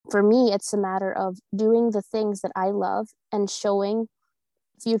for me, it's a matter of doing the things that I love and showing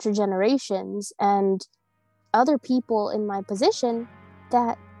future generations and other people in my position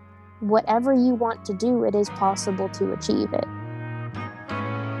that whatever you want to do, it is possible to achieve it.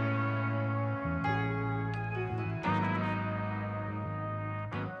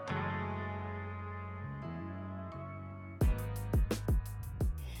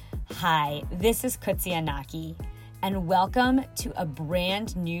 Hi, this is Kutsia Naki, and welcome to a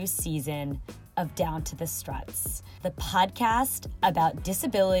brand new season of Down to the Struts, the podcast about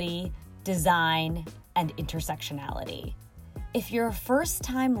disability, design, and intersectionality. If you're a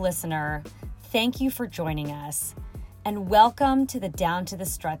first-time listener, thank you for joining us, and welcome to the Down to the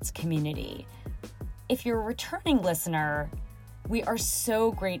Struts community. If you're a returning listener, we are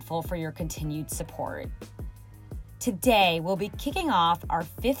so grateful for your continued support. Today, we'll be kicking off our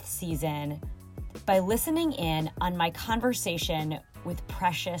 5th season by listening in on my conversation with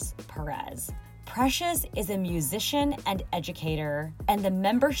Precious Perez. Precious is a musician and educator and the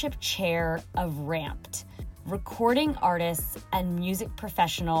membership chair of RAMPed, Recording Artists and Music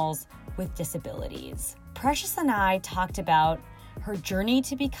Professionals with Disabilities. Precious and I talked about her journey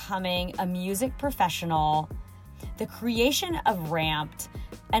to becoming a music professional, the creation of RAMPed,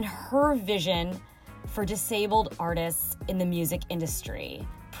 and her vision for disabled artists in the music industry.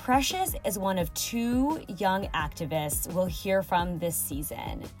 Precious is one of 2 young activists we'll hear from this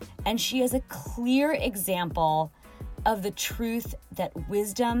season, and she is a clear example of the truth that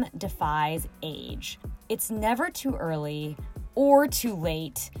wisdom defies age. It's never too early or too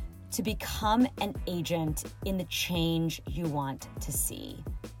late to become an agent in the change you want to see.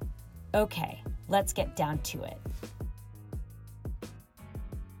 Okay, let's get down to it.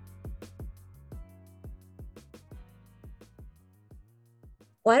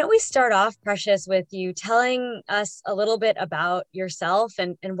 Why don't we start off, Precious, with you telling us a little bit about yourself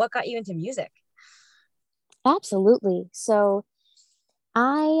and what got you into music? Absolutely. So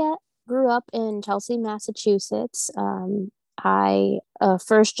I grew up in Chelsea, Massachusetts. I a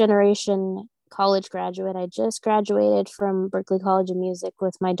first generation college graduate. I just graduated from Berklee College of Music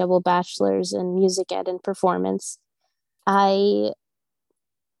with my double bachelor's in music ed and performance. I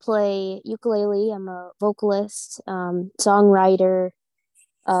play ukulele. I'm a vocalist, songwriter,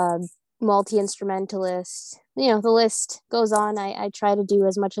 multi-instrumentalist. The list goes on. I try to do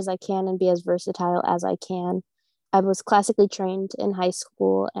as much as I can and be as versatile as I can. I was classically trained in high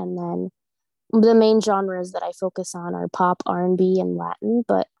school, and then the main genres that I focus on are pop, R&B, and Latin,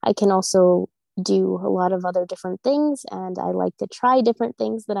 but I can also do a lot of other different things, and I like to try different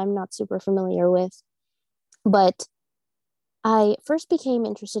things that I'm not super familiar with. But I first became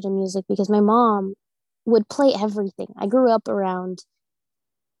interested in music because my mom would play everything. I grew up around,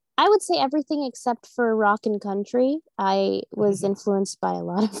 I would say, everything except for rock and country. I was influenced by a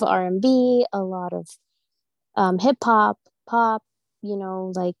lot of R&B, a lot of hip hop, pop,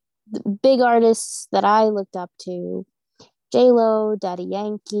 like the big artists that I looked up to: J-Lo, Daddy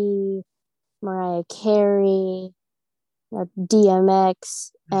Yankee, Mariah Carey,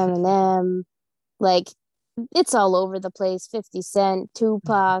 DMX, Eminem. Like, it's all over the place. 50 Cent,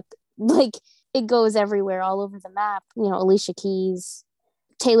 Tupac, like, it goes everywhere, all over the map. Alicia Keys,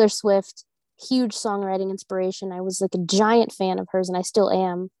 Taylor Swift, huge songwriting inspiration. I was like a giant fan of hers, and I still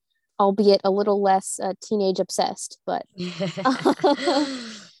am, albeit a little less teenage obsessed. But,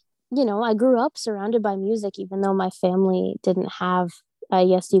 I grew up surrounded by music, even though my family didn't have, I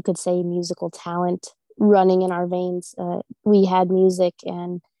guess you could say, musical talent running in our veins. We had music,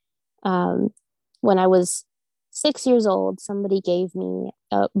 and when I was 6 years old, somebody gave me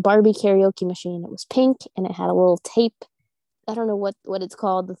a Barbie karaoke machine. It was pink, and it had a little tape. I don't know what it's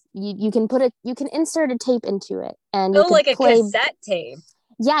called. You can insert a tape into it, and you could like play, a cassette tape.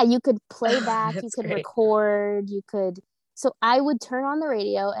 Yeah, you could play back, you could great. record, so I would turn on the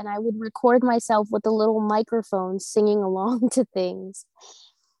radio and I would record myself with a little microphone singing along to things.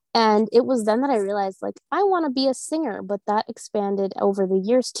 And it was then that I realized, like, I want to be a singer, but that expanded over the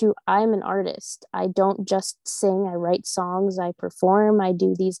years to I'm an artist. I don't just sing, I write songs, I perform, I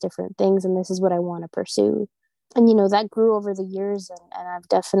do these different things, and this is what I want to pursue. And, that grew over the years, and I've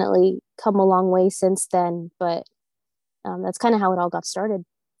definitely come a long way since then, but that's kind of how it all got started.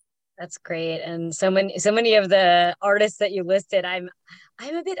 That's great. And so many of the artists that you listed, I'm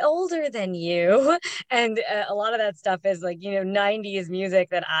a bit older than you. And a lot of that stuff is like, 90s music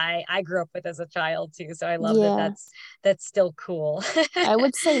that I grew up with as a child too. So I love that's still cool. I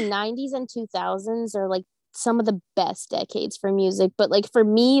would say 90s and 2000s are like some of the best decades for music. But like for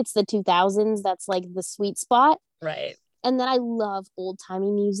me, it's the 2000s. That's like the sweet spot. Right. And then I love old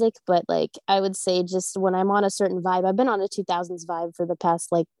timey music. But like I would say, just when I'm on a certain vibe, I've been on a 2000s vibe for the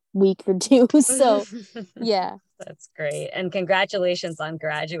past like week or two. So yeah. That's great. And congratulations on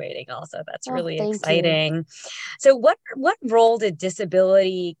graduating also. That's Oh, really thank you. exciting. So what role did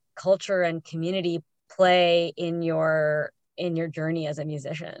disability, culture, and community play in your journey as a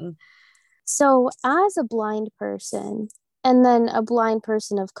musician? So as a blind person, and then a blind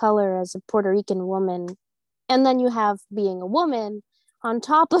person of color as a Puerto Rican woman, and then you have being a woman on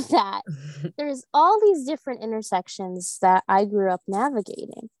top of that, there's all these different intersections that I grew up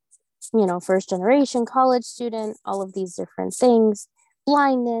navigating. You know, first generation college student, all of these different things,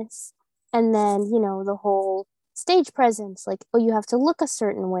 blindness, and then, you know, the whole stage presence, like, oh, you have to look a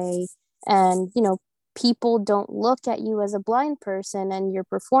certain way. And, you know, people don't look at you as a blind person and you're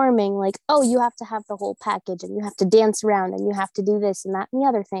performing like, oh, you have to have the whole package and you have to dance around and you have to do this and that and the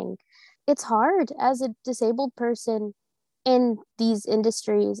other thing. It's hard as a disabled person in these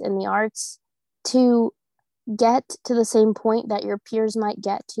industries in the arts to get to the same point that your peers might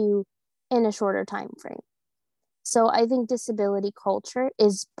get to in a shorter time frame. So I think disability culture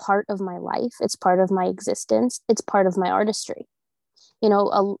is part of my life. It's part of my existence. It's part of my artistry. You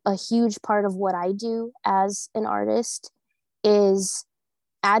know, a huge part of what I do as an artist is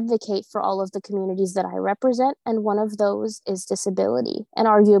advocate for all of the communities that I represent. And one of those is disability. And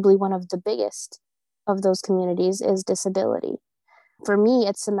arguably one of the biggest of those communities is disability. For me,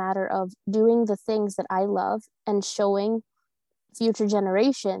 it's a matter of doing the things that I love and showing future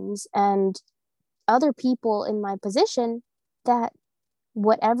generations and other people in my position that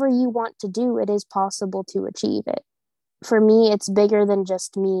whatever you want to do, it is possible to achieve it. For me, it's bigger than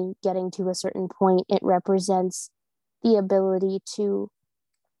just me getting to a certain point. It represents the ability to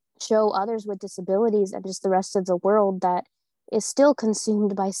show others with disabilities and just the rest of the world that is still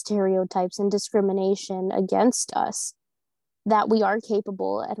consumed by stereotypes and discrimination against us, that we are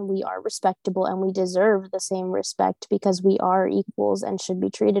capable and we are respectable and we deserve the same respect because we are equals and should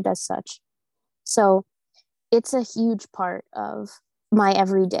be treated as such. So it's a huge part of my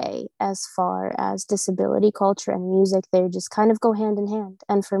everyday as far as disability culture and music. They just kind of go hand in hand.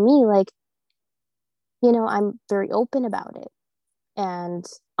 And for me, like, you know, I'm very open about it. And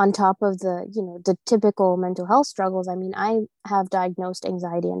on top of the, you know, the typical mental health struggles, I mean, I have diagnosed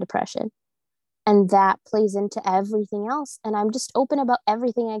anxiety and depression, and that plays into everything else. And I'm just open about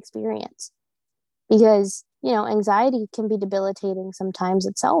everything I experience because, you know, anxiety can be debilitating sometimes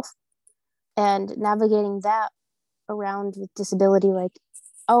itself. And navigating that around with disability, like,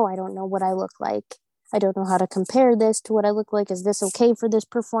 oh, I don't know what I look like. I don't know how to compare this to what I look like. Is this okay for this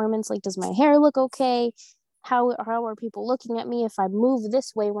performance? Like, does my hair look okay? How are people looking at me? If I move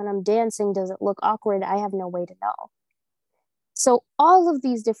this way when I'm dancing, does it look awkward? I have no way to know. So all of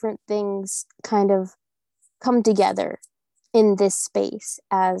these different things kind of come together in this space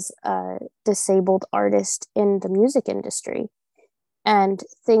as a disabled artist in the music industry, and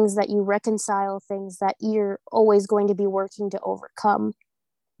things that you reconcile, things that you're always going to be working to overcome.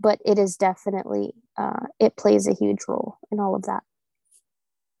 But it is definitely, it plays a huge role in all of that.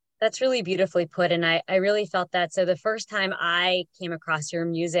 That's really beautifully put. And I really felt that. So the first time I came across your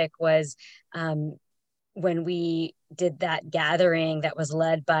music was when we did that gathering that was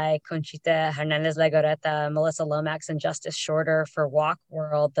led by Conchita Hernandez Legoretta, Melissa Lomax, and Justice Shorter for Walk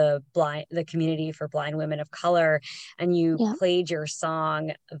World, the community for blind women of color. And you Yeah. played your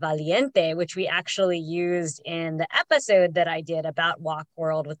song Valiente, which we actually used in the episode that I did about Walk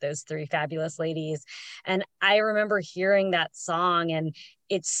World with those three fabulous ladies. And I remember hearing that song and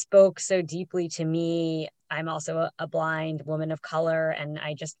it spoke so deeply to me. I'm also a blind woman of color, and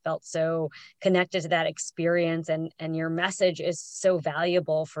I just felt so connected to that experience. And your message is so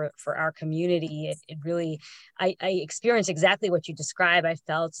valuable for our community. It really, I experienced exactly what you described. I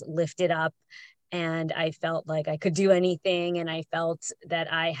felt lifted up and I felt like I could do anything. And I felt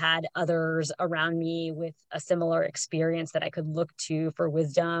that I had others around me with a similar experience that I could look to for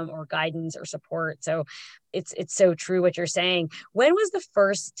wisdom or guidance or support. So it's so true what you're saying. When was the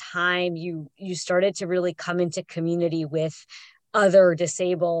first time you started to really come into community with other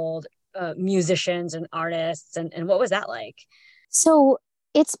disabled musicians and artists, and what was that like? So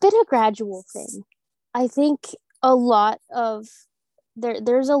it's been a gradual thing. I think a lot of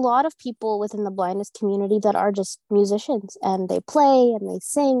there's a lot of people within the blindness community that are just musicians and they play and they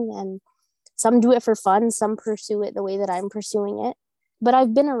sing, and some do it for fun, some pursue it the way that I'm pursuing it. But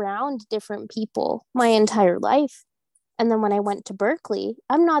I've been around different people my entire life. And then when I went to Berklee,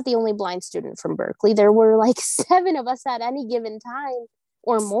 I'm not the only blind student from Berklee. There were like 7 of us at any given time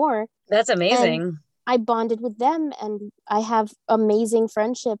or more. That's And amazing. I bonded with them, and I have amazing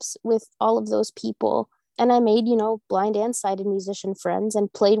friendships with all of those people. And I made, you know, blind and sighted musician friends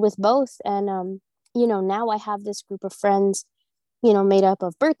and played with both. And, you know, now I have this group of friends made up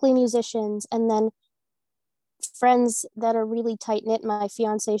of Berklee musicians, and then friends that are really tight knit. My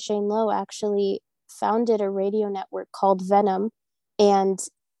fiance Shane Lowe actually founded a radio network called Venom, and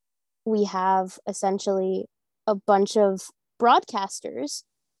we have essentially a bunch of broadcasters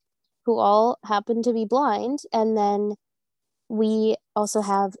who all happen to be blind, and then we also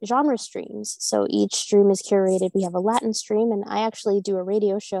have genre streams. So each stream is curated. We have a Latin stream, and I actually do a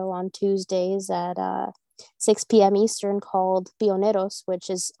radio show on Tuesdays at 6 p.m. Eastern called Pioneros, which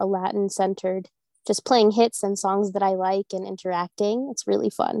is a Latin centered, just playing hits and songs that I like and interacting. It's really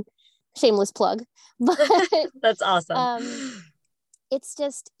fun. Shameless plug. But That's awesome.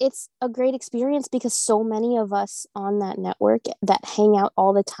 it's a great experience because so many of us on that network that hang out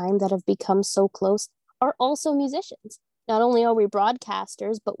all the time, that have become so close, are also musicians. Not only are we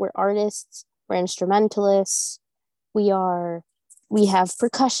broadcasters, but we're artists, we're instrumentalists, we have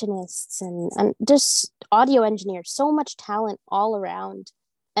percussionists and just audio engineers, so much talent all around.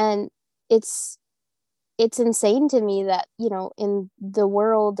 And it's insane to me that, in the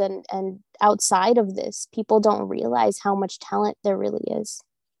world and outside of this, people don't realize how much talent there really is.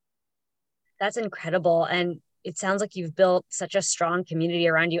 That's incredible. And it sounds like you've built such a strong community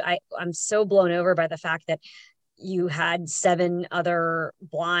around you. I'm so blown over by the fact that you had 7 other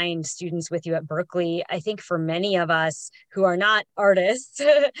blind students with you at Berklee. I think for many of us who are not artists,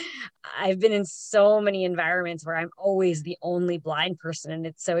 I've been in so many environments where I'm always the only blind person, and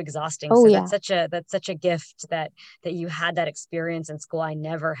it's so exhausting. Oh So yeah. that's such a gift that you had that experience in school. I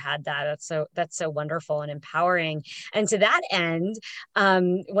never had that. That's so wonderful and empowering. And to that end,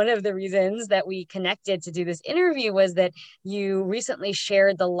 one of the reasons that we connected to do this interview was that you recently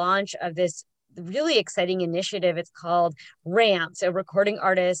shared the launch of this really exciting initiative. It's called RAMP, so Recording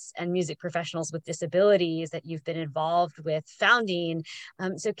Artists and Music Professionals with Disabilities, that you've been involved with founding.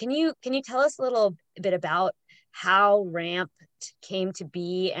 So can you tell us a little bit about how RAMP came to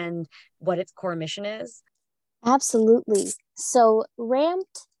be and what its core mission is? Absolutely. So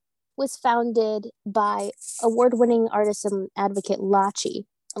Ramped was founded by award-winning artist and advocate Lachi.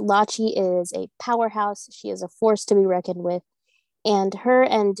 Lachi is a powerhouse. She is a force to be reckoned with. And her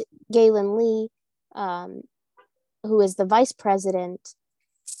and Galen Lee, who is the vice president,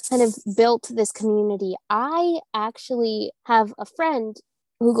 kind of built this community. I actually have a friend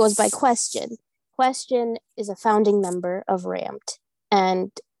who goes by Question. Question is a founding member of Ramped,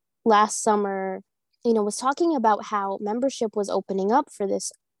 and last summer, was talking about how membership was opening up for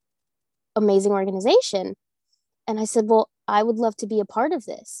this amazing organization. And I said, well, I would love to be a part of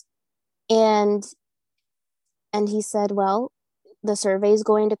this. And he said, well, the survey is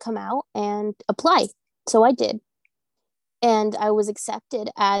going to come out, and apply. So I did. And I was accepted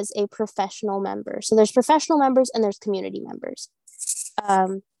as a professional member. So there's professional members and there's community members.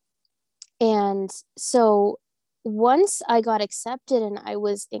 And so once I got accepted and I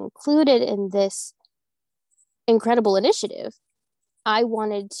was included in this incredible initiative, I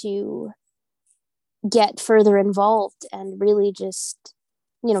wanted to get further involved and really just,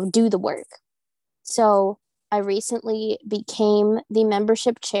 do the work. So I recently became the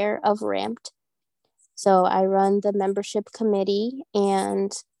membership chair of Ramped. So I run the membership committee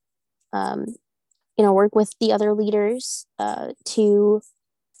and, work with the other leaders to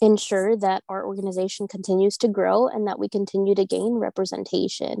ensure that our organization continues to grow and that we continue to gain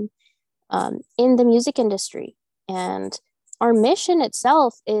representation in the music industry. And our mission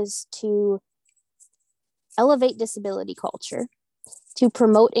itself is to elevate disability culture, to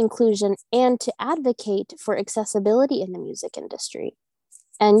promote inclusion, and to advocate for accessibility in the music industry.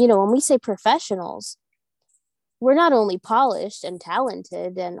 And, when we say professionals, we're not only polished and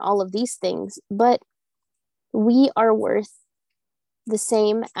talented and all of these things, but we are worth the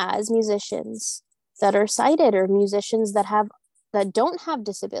same as musicians that are sighted or musicians that don't have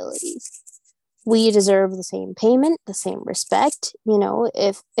disabilities. We deserve the same payment, the same respect.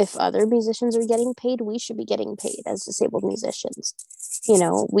 If other musicians are getting paid, we should be getting paid as disabled musicians.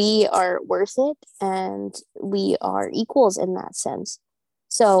 We are worth it, and we are equals in that sense.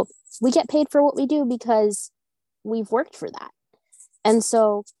 So we get paid for what we do because we've worked for that. And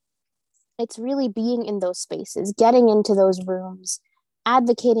so it's really being in those spaces, getting into those rooms,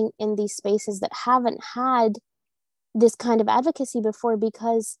 advocating in these spaces that haven't had this kind of advocacy before,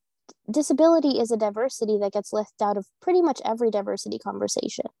 because disability is a diversity that gets left out of pretty much every diversity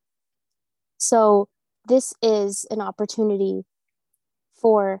conversation. So this is an opportunity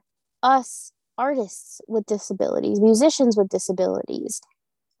for us, artists with disabilities, musicians with disabilities,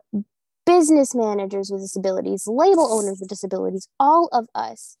 business managers with disabilities, label owners with disabilities, all of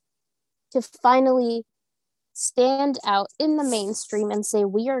us, to finally stand out in the mainstream and say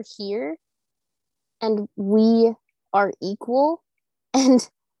we are here and we are equal And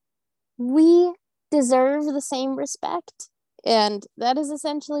we deserve the same respect. And that is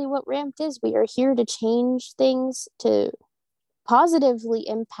essentially what Ramped is. We are here to change things, to positively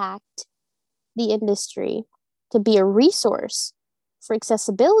impact the industry, to be a resource for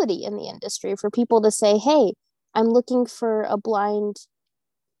accessibility in the industry, for people to say, hey, I'm looking for a blind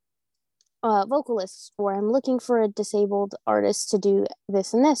vocalist, or I'm looking for a disabled artist to do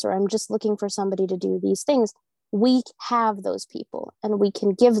this and this, or I'm just looking for somebody to do these things. We have those people and we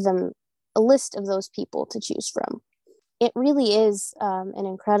can give them a list of those people to choose from. It really is an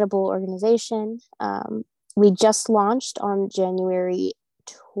incredible organization. We just launched on January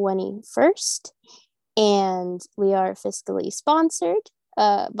 21st, and we are fiscally sponsored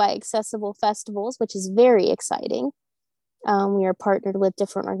by Accessible Festivals, which is very exciting. We are partnered with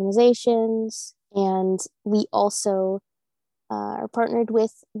different organizations, and we also are partnered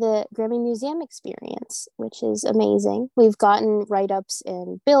with the Grammy Museum Experience, which is amazing. We've gotten write-ups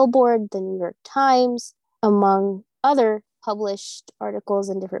in Billboard, the New York Times, among other published articles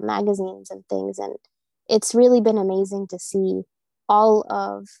in different magazines and things. And it's really been amazing to see all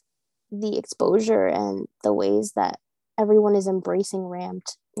of the exposure and the ways that everyone is embracing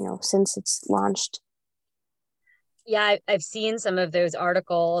Ramped, since it's launched. Yeah, I've seen some of those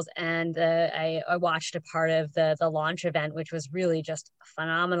articles, and I watched a part of the launch event, which was really just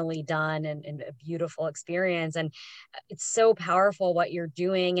phenomenally done and a beautiful experience. And it's so powerful what you're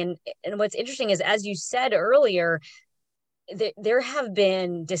doing. And what's interesting is, as you said earlier, there have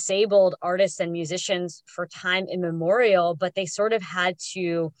been disabled artists and musicians for time immemorial, but they sort of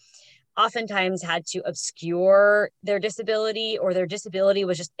oftentimes had to obscure their disability, or their disability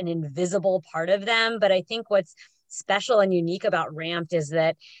was just an invisible part of them. But I think what's special and unique about Ramped is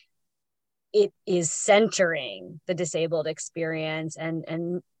that it is centering the disabled experience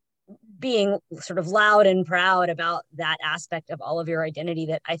and being sort of loud and proud about that aspect of all of your identity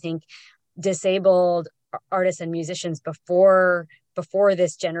that I think disabled artists and musicians before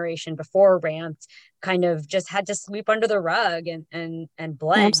this generation, before Ramped, kind of just had to sweep under the rug and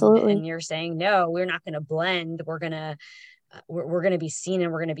blend. Absolutely. And you're saying, no, we're not going to blend. We're going to be seen,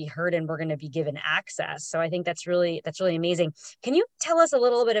 and we're going to be heard, and we're going to be given access. So I think that's really amazing. Can you tell us a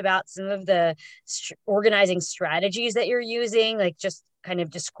little bit about some of the organizing strategies that you're using? Like, just kind of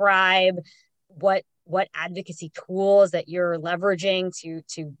describe what advocacy tools that you're leveraging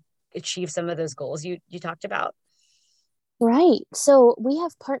to achieve some of those goals you talked about. Right. So we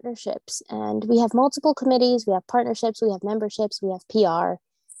have partnerships, and we have multiple committees, we have partnerships, we have memberships, we have PR,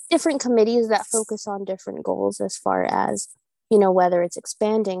 different committees that focus on different goals as far as, whether it's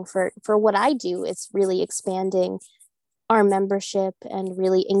expanding for what I do, it's really expanding our membership and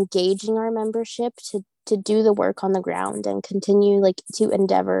really engaging our membership to do the work on the ground and continue to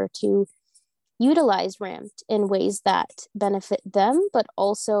endeavor to utilize Ramped in ways that benefit them, but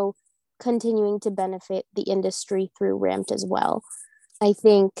also continuing to benefit the industry through Ramped as well. I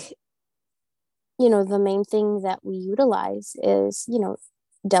think, the main thing that we utilize is,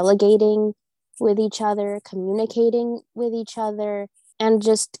 delegating with each other, communicating with each other, and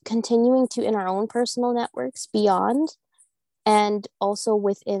just continuing to, in our own personal networks beyond, and also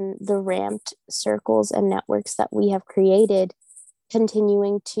within the Ramped circles and networks that we have created,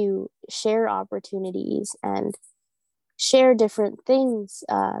 continuing to share opportunities and share different things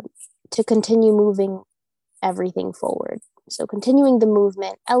to continue moving everything forward. So continuing the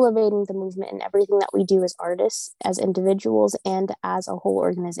movement, elevating the movement, and everything that we do as artists, as individuals, and as a whole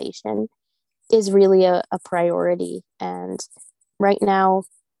organization is really a priority. And right now,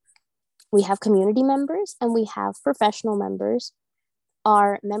 we have community members and we have professional members.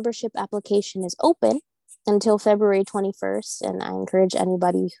 Our membership application is open until February 21st. And I encourage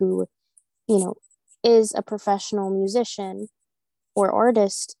anybody who, is a professional musician or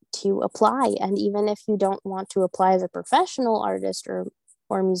artist to apply. And even if you don't want to apply as a professional artist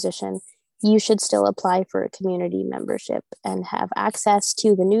or musician, you should still apply for a community membership and have access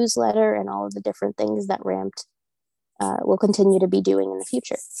to the newsletter and all of the different things that Ramped will continue to be doing in the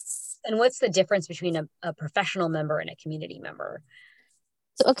future. And what's the difference between a professional member and a community member?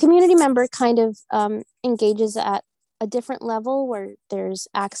 So a community member kind of engages at a different level, where there's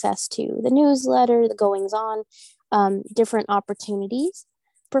access to the newsletter, the goings on, different opportunities.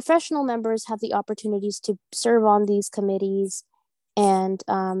 Professional members have the opportunities to serve on these committees and,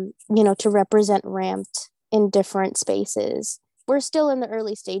 to represent Ramped in different spaces. We're still in the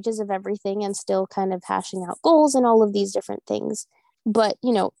early stages of everything and still kind of hashing out goals and all of these different things. But,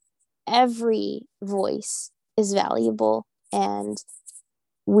 every voice is valuable, and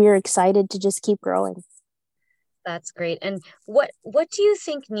we're excited to just keep growing. That's great. And what do you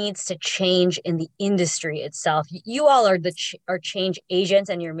think needs to change in the industry itself? You all are are change agents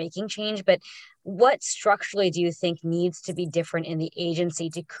and you're making change, but what structurally do you think needs to be different in the agency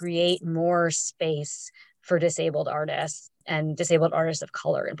to create more space for disabled artists and disabled artists of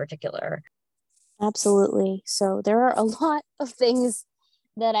color in particular? Absolutely. So there are a lot of things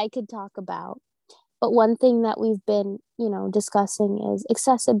that I could talk about. But one thing that we've been, discussing is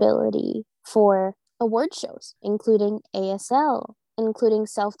accessibility for award shows, including ASL, including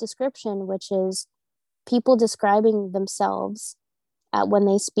self description, which is people describing themselves when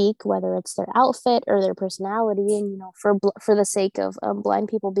they speak, whether it's their outfit or their personality, and for the sake of blind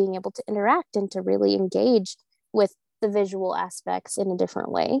people being able to interact and to really engage with the visual aspects in a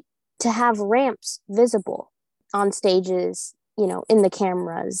different way, to have ramps visible on stages, in the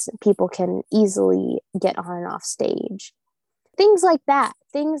cameras, people can easily get on and off stage. Things like that,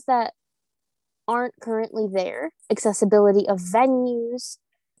 things that aren't currently there, accessibility of venues,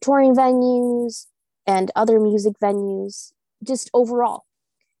 touring venues, and other music venues, just overall.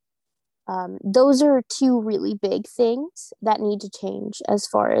 Those are two really big things that need to change as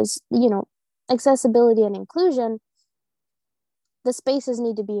far as, accessibility and inclusion. The spaces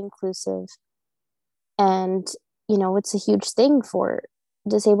need to be inclusive. And, it's a huge thing for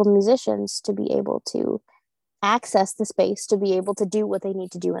disabled musicians to be able to access the space to be able to do what they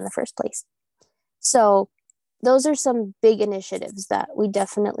need to do in the first place. So those are some big initiatives that we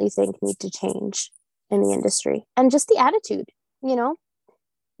definitely think need to change in the industry. And just the attitude,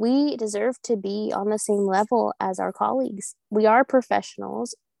 we deserve to be on the same level as our colleagues. We are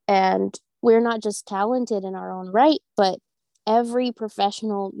professionals and we're not just talented in our own right, but every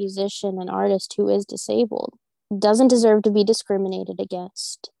professional musician and artist who is disabled doesn't deserve to be discriminated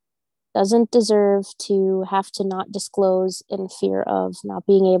against, doesn't deserve to have to not disclose in fear of not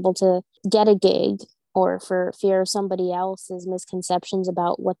being able to get a gig or for fear of somebody else's misconceptions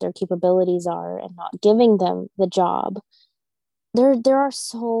about what their capabilities are and not giving them the job. There are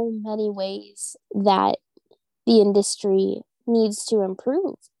so many ways that the industry needs to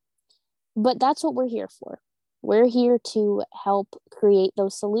improve, but that's what we're here for. We're here to help create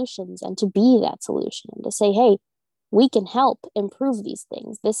those solutions and to be that solution and to say, hey, we can help improve these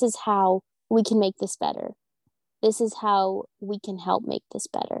things. This is how we can make this better. This is how we can help make this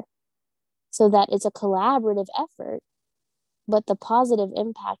better. So that it's a collaborative effort, but the positive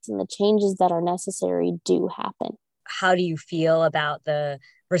impacts and the changes that are necessary do happen. How do you feel about the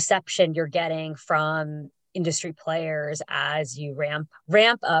reception you're getting from industry players as you ramp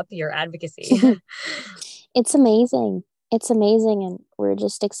up your advocacy? It's amazing. It's amazing. And we're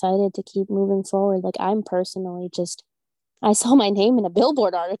just excited to keep moving forward. Like I'm personally I saw my name in a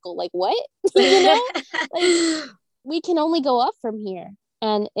Billboard article. Like what? Like we can only go up from here.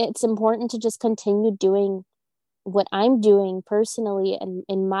 And it's important to just continue doing what I'm doing personally and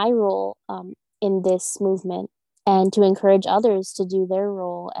in my role in this movement and to encourage others to do their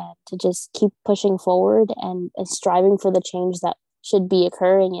role and to just keep pushing forward and striving for the change that should be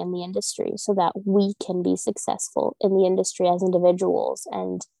occurring in the industry so that we can be successful in the industry as individuals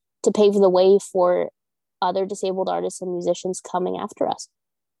and to pave the way for other disabled artists and musicians coming after us.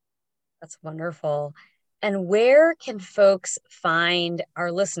 That's wonderful. And where can folks find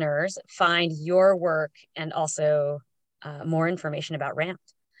our listeners, find your work and also more information about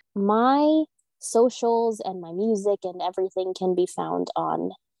Ramped? My socials and my music and everything can be found on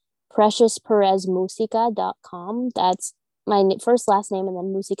preciousperezmusica.com. That's my first last name and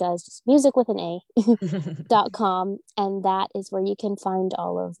then musica is just music with an a.com. And that is where you can find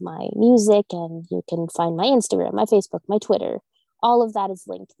all of my music and you can find my Instagram, my Facebook, my Twitter. All of that is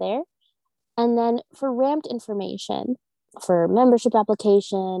linked there. And then for Ramped information, for membership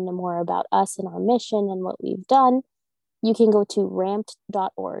application, more about us and our mission and what we've done, you can go to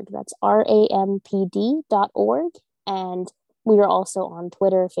ramped.org. That's rampd.org. And we are also on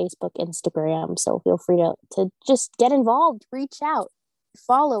Twitter, Facebook, Instagram. So feel free to just get involved, reach out,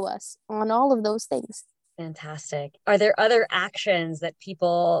 follow us on all of those things. Fantastic. Are there other actions that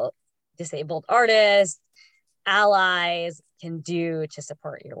people, disabled artists, allies can do to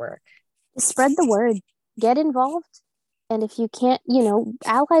support your work? Spread the word, get involved. And if you can't,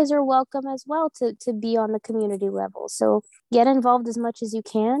 allies are welcome as well to be on the community level. So get involved as much as you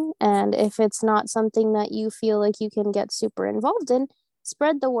can. And if it's not something that you feel like you can get super involved in,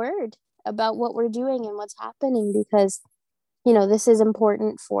 spread the word about what we're doing and what's happening because, this is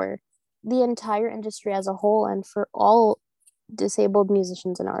important for the entire industry as a whole and for all disabled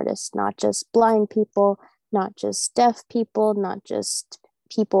musicians and artists, not just blind people, not just deaf people, not just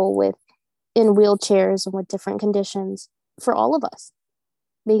people in wheelchairs and with different conditions, for all of us.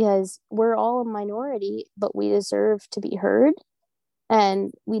 because we're all a minority, but we deserve to be heard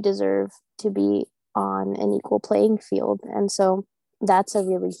and we deserve to be on an equal playing field. And so that's a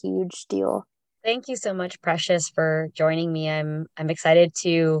really huge deal. Thank you so much, Precious, for joining me. I'm excited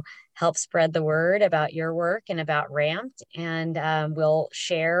to help spread the word about your work and about Ramped. And we'll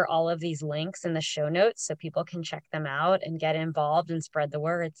share all of these links in the show notes so people can check them out and get involved and spread the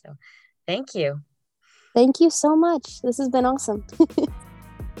word. So thank you. Thank you so much. This has been awesome.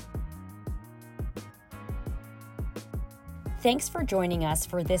 Thanks for joining us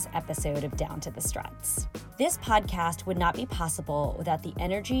for this episode of Down to the Struts. This podcast would not be possible without the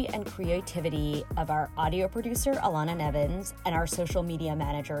energy and creativity of our audio producer, Alana Nevins, and our social media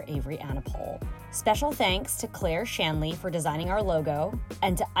manager, Avery Anapol. Special thanks to Claire Shanley for designing our logo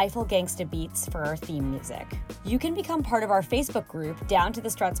and to Eiffel Gangsta Beats for our theme music. You can become part of our Facebook group, Down to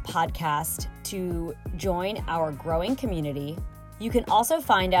the Struts Podcast, to join our growing community. You can also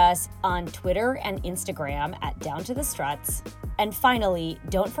find us on Twitter and Instagram at Down to the Struts. And finally,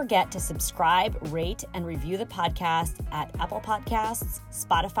 don't forget to subscribe, rate, and review the podcast at Apple Podcasts,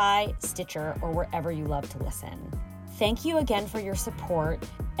 Spotify, Stitcher, or wherever you love to listen. Thank you again for your support,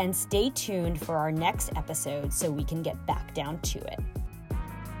 and stay tuned for our next episode so we can get back down to it.